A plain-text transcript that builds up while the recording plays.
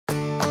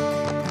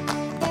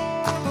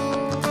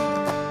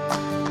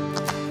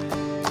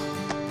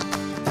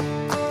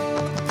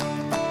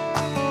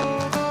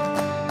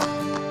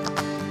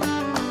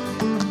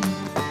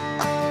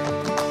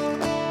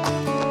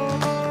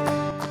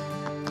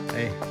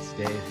It's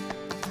Dave.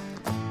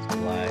 It's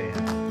July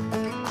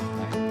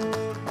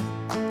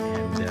 9th.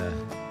 And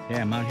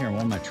yeah, I'm out here on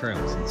one of my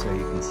trails, and so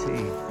you can see,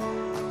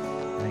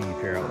 I think you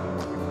figure out what I'm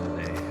working on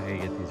today, how you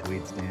get these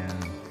weeds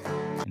down,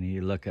 and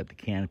you look at the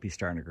canopy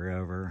starting to grow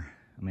over.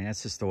 I mean,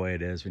 that's just the way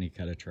it is when you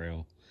cut a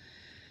trail.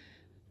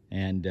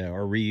 And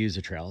or reuse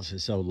a trail.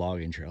 It's an old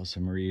logging trail,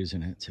 so I'm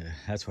reusing it. So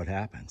that's what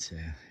happens.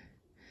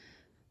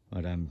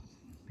 But I'm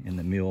in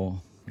the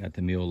mule, got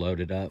the mule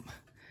loaded up,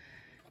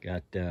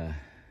 got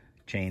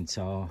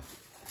chainsaw,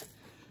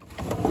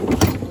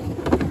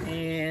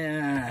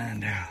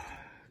 and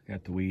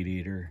got the weed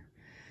eater,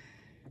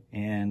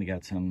 and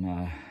got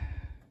some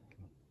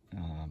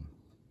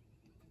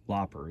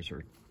loppers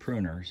or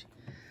pruners,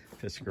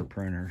 Fiskar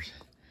pruners.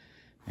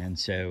 And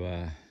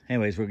so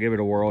anyways, we'll give it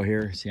a whirl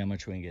here, see how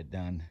much we can get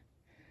done.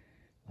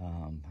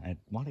 I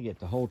want to get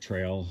the whole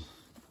trail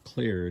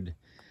cleared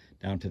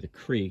down to the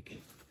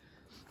creek.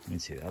 You can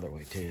see the other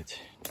way too, it's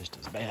just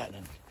as bad.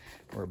 And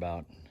we're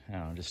about, I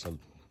don't know, just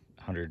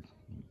 100,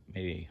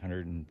 maybe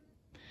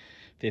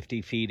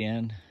 150 feet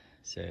in.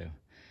 So,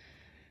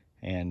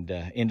 and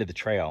into the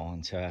trail.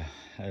 And so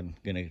I'm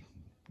gonna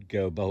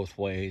go both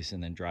ways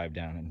and then drive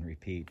down and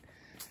repeat,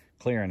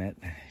 clearing it,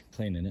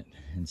 cleaning it.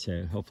 And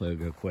so hopefully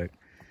it'll go quick.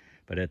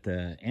 But at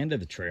the end of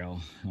the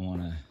trail,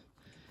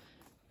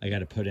 I got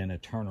to put in a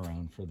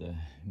turnaround for the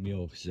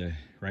mule, because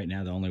right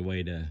now the only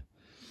way to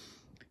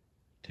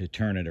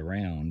turn it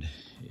around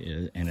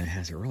is, and it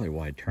has a really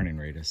wide turning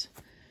radius,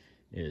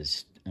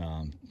 is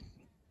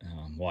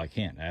well, I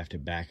can't. I have to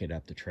back it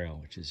up the trail,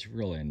 which is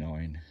really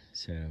annoying.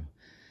 So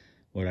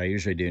what I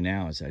usually do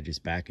now is I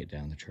just back it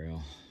down the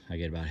trail. I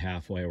get about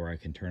halfway where I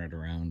can turn it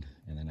around,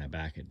 and then I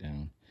back it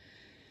down.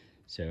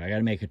 So I got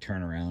to make a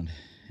turnaround,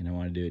 and I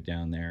want to do it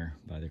down there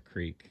by the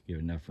creek, give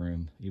enough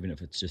room, even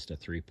if it's just a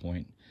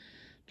 3-point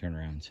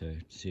turnaround. So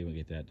see if we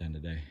get that done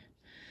today.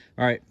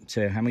 All right,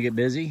 so I'm gonna get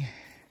busy.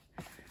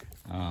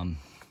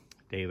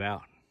 Dave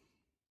out.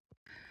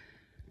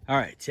 All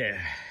right, so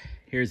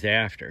here's the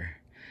after.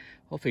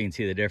 Hopefully you can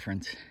see the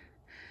difference.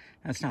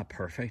 That's not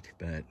perfect,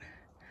 but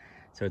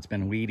so it's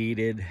been weed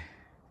eated,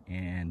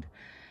 and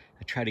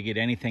I tried to get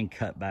anything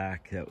cut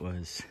back that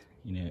was,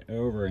 you know,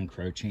 over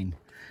encroaching,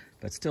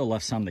 but still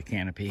left some of the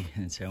canopy.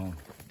 And so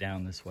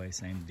down this way,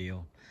 same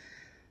deal.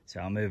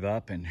 So I'll move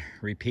up and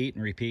repeat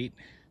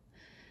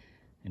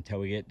until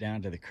we get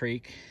down to the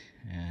creek,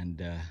 and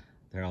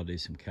there I'll do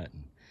some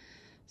cutting.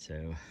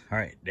 So, all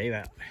right, Dave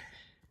out.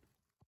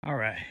 All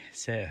right,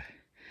 so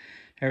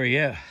there we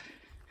go.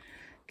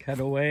 Cut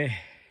away.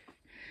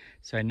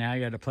 So now I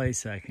got a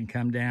place I can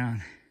come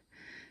down,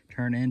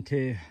 turn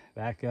into,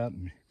 back up,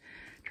 and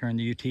turn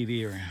the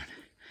UTV around.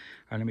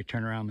 All right, let me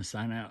turn around and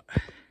sign out.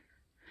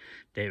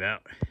 Dave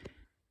out.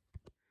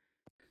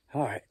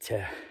 All right,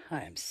 so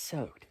I am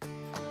soaked.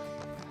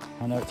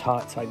 I know it's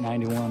hot, it's like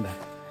 91, but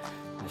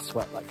I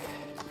sweat like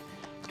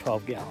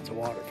 12 gallons of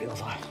water, it feels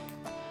like.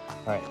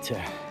 All right,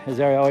 so as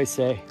I always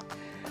say,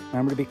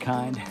 remember to be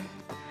kind. It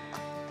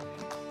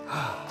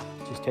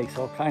just takes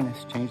all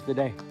kindness to change the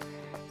day.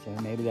 So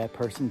maybe that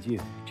person's you,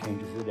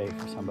 changes the day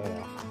for somebody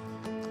else.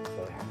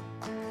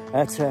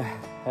 So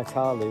that's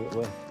how I'll leave it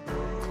with.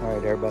 All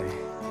right, everybody,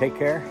 take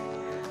care,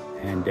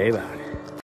 and Dave out.